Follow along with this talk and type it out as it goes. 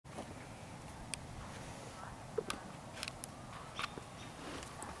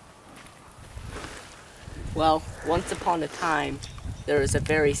Well, once upon a time, there was a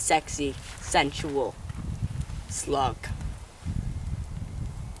very sexy, sensual slug.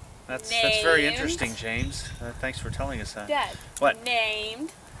 That's very interesting, James. Thanks for telling us that. Dad. What?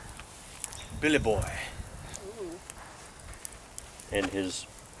 Named Billy Boy. Ooh. And his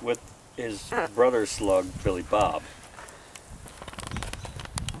brother slug, Billy Bob.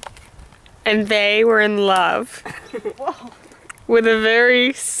 And they were in love with a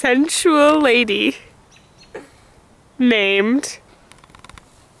very sensual lady named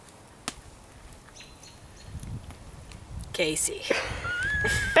Kaysy.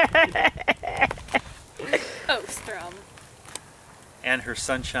 Ostrom. And her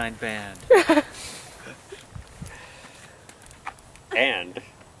Sunshine Band. And,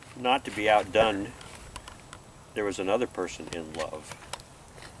 not to be outdone, there was another person in love.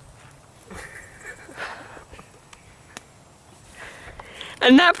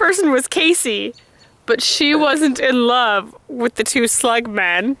 And that person was Kaysy, but she wasn't in love with the two slug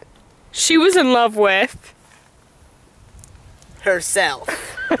men. She was in love with Herself.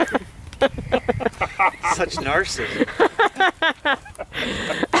 Such narcissism.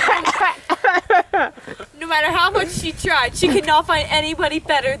 No matter how much she tried, she could not find anybody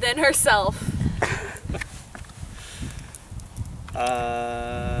better than herself.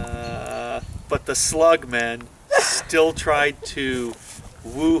 But the slug men still tried to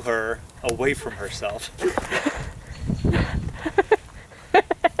woo her away from herself.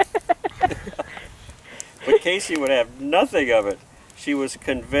 But Kaysy would have nothing of it. She was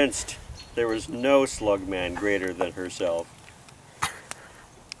convinced there was no slug man greater than herself.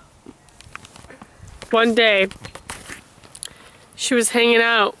 one day. She was hanging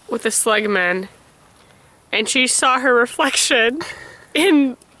out with the slug men, and she saw her reflection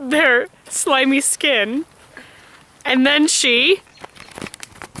in their slimy skin, and then she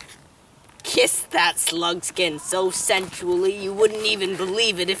kissed that slug skin so sensually you wouldn't even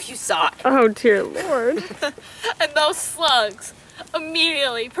believe it if you saw it. Oh dear Lord. And those slugs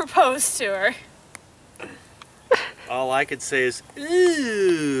immediately proposed to her. All I could say is,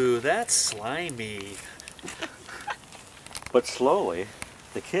 ooh, that's slimy. But slowly,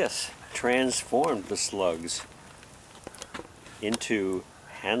 the kiss transformed the slugs into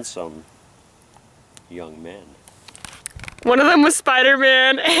handsome young men. One of them was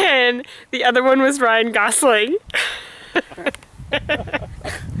Spider-Man and the other one was Ryan Gosling.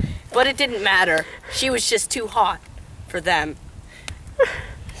 But it didn't matter. She was just too hot for them.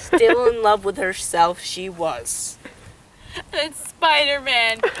 Still in love with herself, she was. And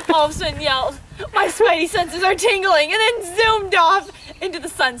Spider-Man all of a sudden yelled, "My spidey senses are tingling," and then zoomed off into the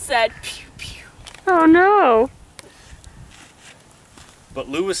sunset. Pew, pew. Oh no. But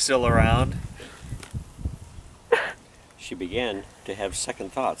Lou was still around. She began to have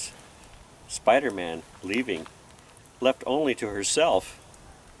second thoughts. Spider-Man, leaving, left only to herself.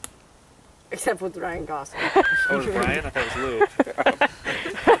 Except with Ryan Gosling. Oh, it was Brian? I thought it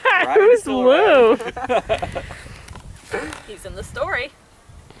was Lou. Who's Lou? He's in the story.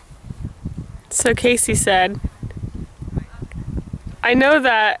 So Kaysy said, I know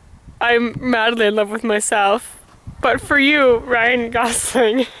that I'm madly in love with myself, but for you, Ryan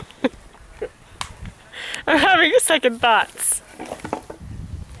Gosling, I'm having second thoughts.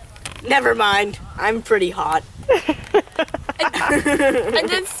 Never mind. I'm pretty hot. And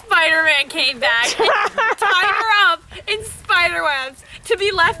then Spider-Man came back and tied her up in spider webs to be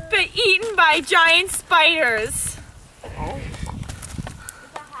left eaten by giant spiders.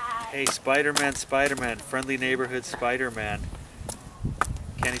 Hey, Spider-Man, Spider-Man, friendly neighborhood Spider-Man.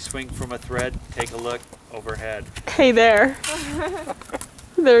 Can he swing from a thread? Take a look overhead. Hey there.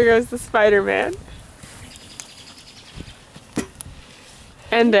 There goes the Spider-Man.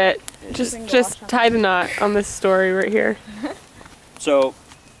 End it. Just tie the knot on this story right here. So,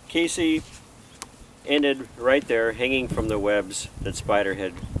 Kaysy ended right there, hanging from the webs that Spider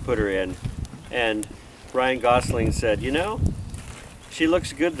had put her in, and Ryan Gosling said, you know, she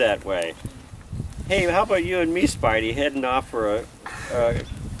looks good that way. Hey, how about you and me, Spidey, heading off for a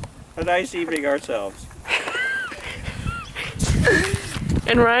nice evening ourselves?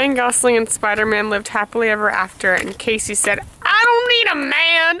 And Ryan Gosling and Spider-Man lived happily ever after, and Kaysy said, I don't need a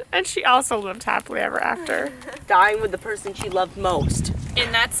man! And she also lived happily ever after. Dying with the person she loved most.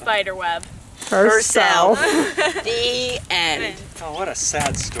 In that spider web. Herself. The end. Oh, what a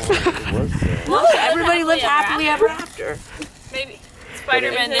sad story. Well, everybody lived happily ever after. Maybe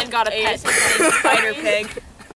Spider-Man then got a pet named Spider Pig.